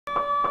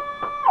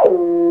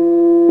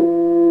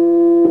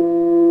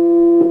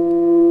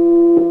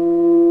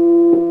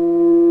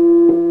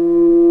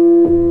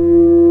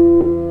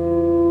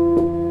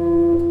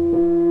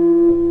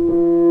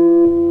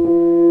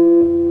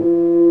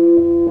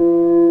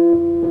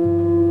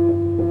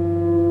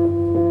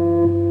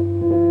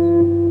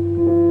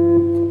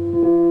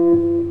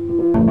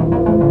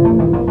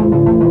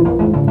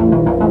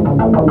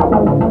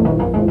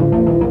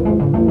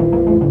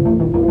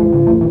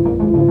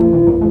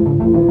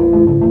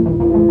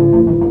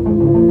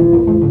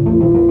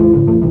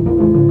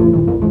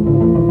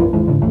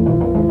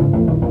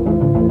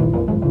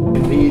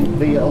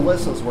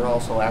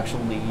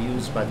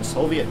used by the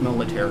Soviet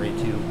military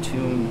to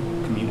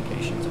tune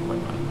communications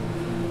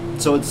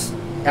equipment. So it's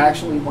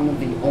actually one of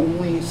the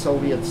only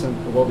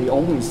the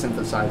only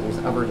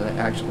synthesizers ever that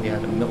actually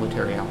had a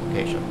military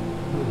application.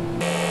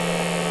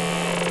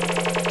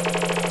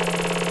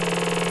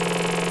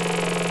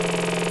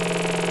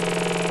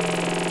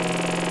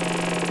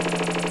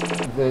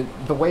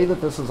 The way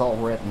that this is all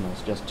written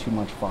is just too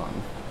much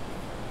fun.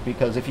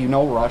 Because if you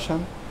know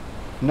Russian,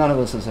 none of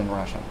this is in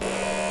Russian.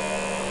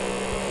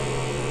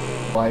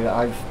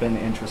 I've been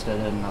interested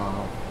in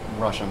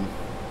Russian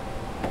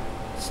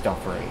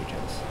stuff for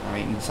ages.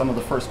 I mean, some of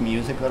the first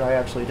music that I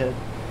actually did,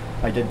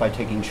 I did by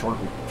taking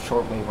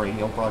shortwave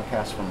radio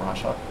broadcasts from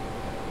Russia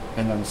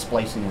and then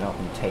splicing it up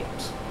in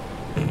tapes.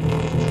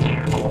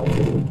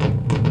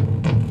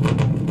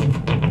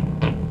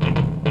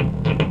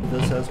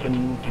 This has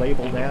been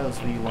labeled as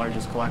the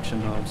largest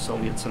collection of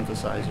Soviet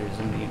synthesizers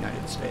in the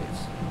United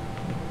States.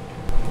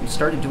 We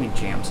started doing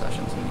jam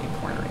sessions in the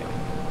aquarium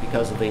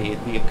because of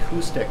the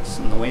acoustics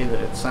and the way that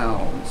it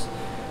sounds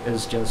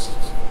is just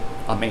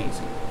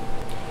amazing.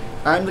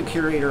 I'm the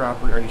curator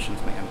operations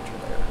manager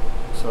there,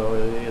 so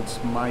it's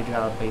my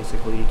job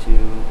basically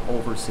to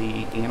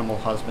oversee animal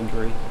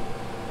husbandry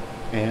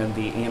and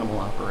the animal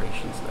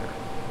operations there.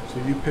 So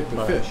you pick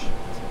the fish?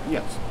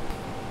 Yes.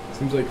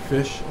 Seems like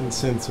fish and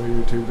synths are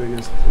your two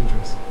biggest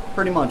interests.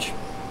 Pretty much,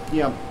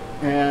 yeah.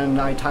 And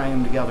I tie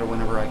them together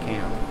whenever I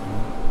can.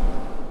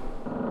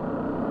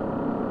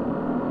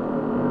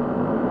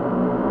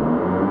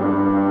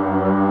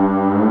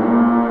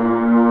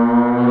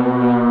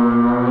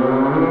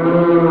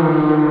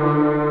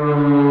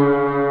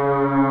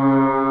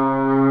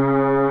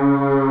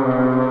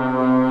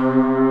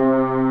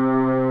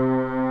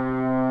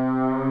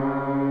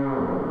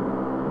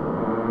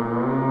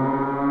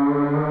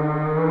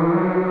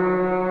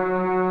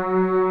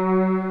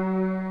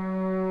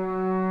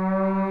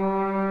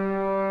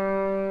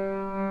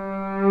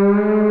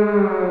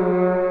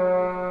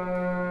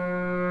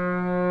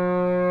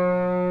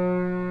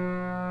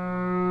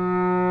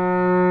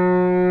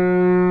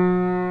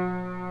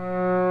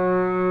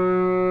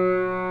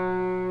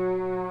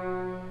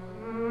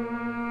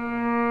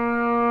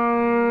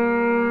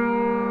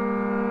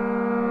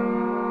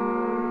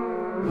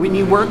 When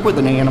you work with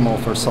an animal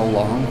for so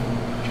long,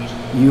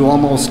 you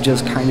almost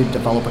just kind of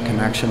develop a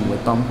connection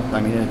with them. I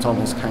mean, it's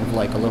almost kind of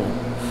like a little,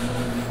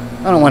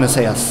 I don't want to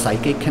say a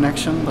psychic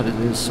connection, but it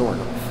is sort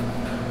of.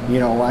 You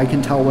know, I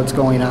can tell what's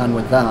going on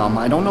with them.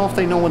 I don't know if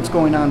they know what's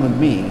going on with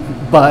me,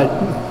 but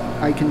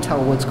I can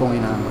tell what's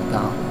going on with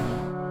them.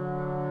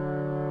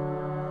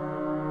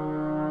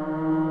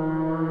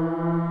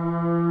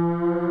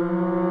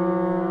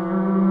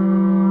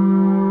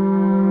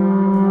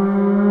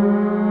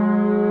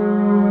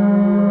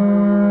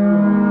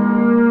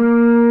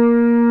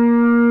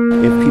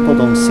 If people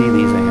don't see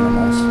these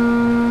animals,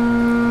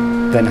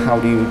 then how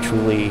do you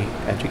truly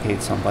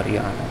educate somebody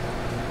on it?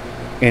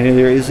 And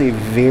there is a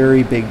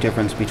very big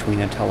difference between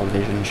a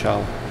television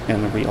show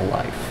and real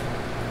life.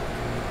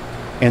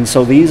 And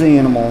so these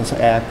animals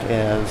act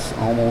as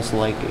almost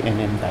like an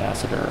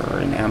ambassador or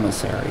an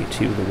emissary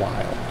to the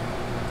wild.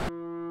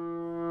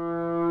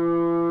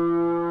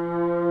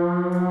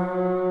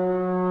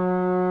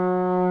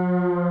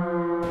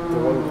 The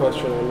one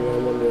question I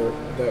wonder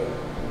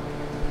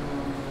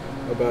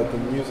about the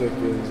music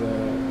is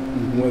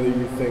whether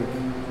you think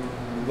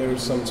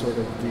there's some sort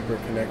of deeper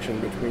connection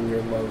between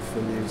your love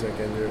for music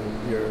and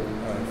your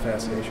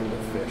fascination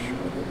with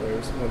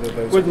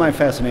fish. With my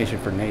fascination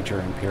for nature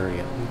and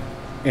period.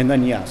 And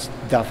then yes,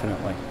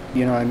 definitely.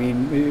 You know, I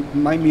mean,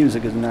 my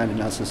music is not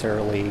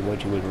necessarily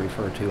what you would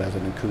refer to as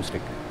an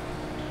acoustic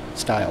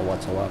style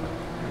whatsoever.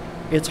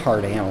 It's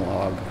hard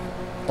analog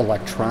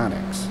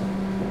electronics.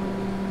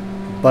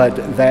 But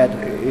I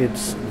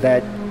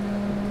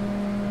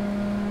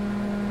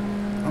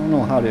don't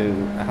know how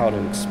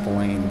to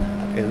explain that.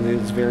 It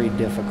is very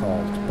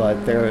difficult,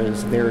 but there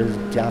is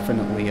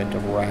definitely a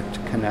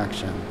direct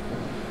connection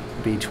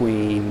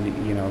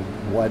between, you know,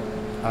 what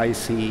I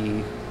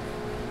see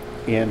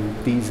in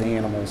these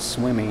animals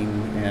swimming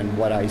and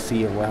what I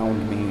see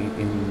around me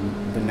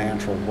in the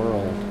natural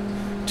world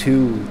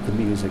to the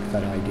music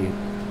that I do.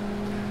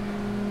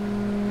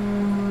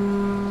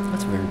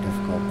 That's a very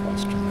difficult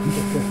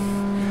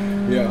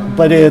question. Yeah.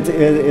 But it's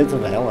a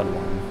valid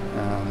one.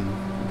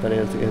 But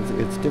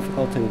it's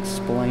difficult to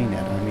explain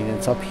it. I mean,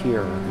 it's up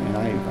here, and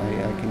I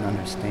can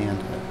understand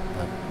it,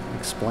 but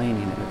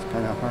explaining it is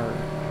kind of hard.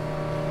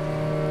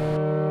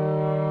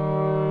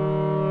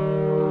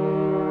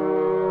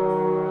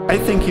 I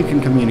think you can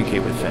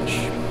communicate with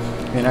fish,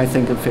 and I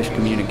think that fish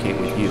communicate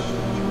with you.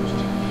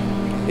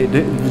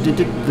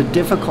 The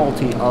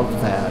difficulty of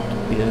that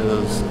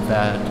is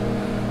that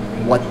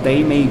what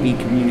they may be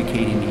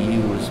communicating to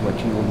you is what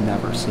you will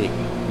never see.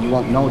 You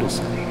won't notice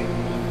it.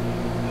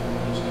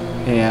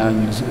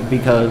 And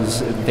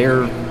because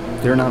they're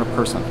not a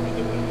person.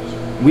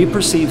 We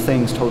perceive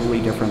things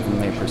totally different than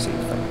they perceive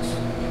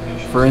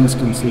things. For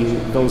instance,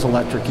 those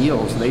electric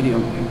eels, they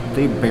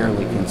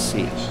barely can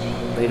see.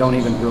 They don't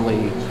even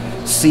really,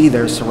 see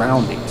their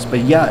surroundings.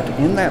 But yet,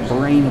 in that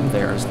brain of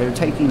theirs, they're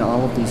taking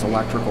all of these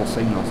electrical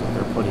signals that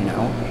they're putting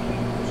out,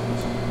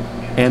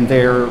 and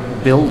they're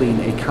building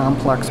a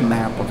complex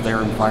map of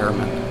their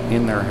environment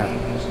in their head.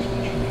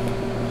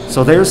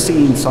 So they're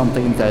seeing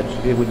something that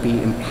it would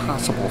be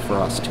impossible for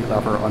us to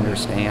ever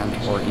understand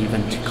or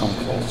even to come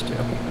close to.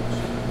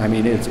 I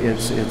mean,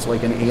 it's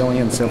like an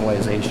alien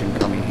civilization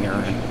coming here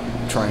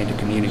and trying to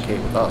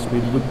communicate with us.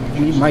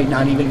 We might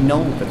not even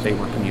know that they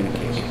were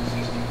communicating.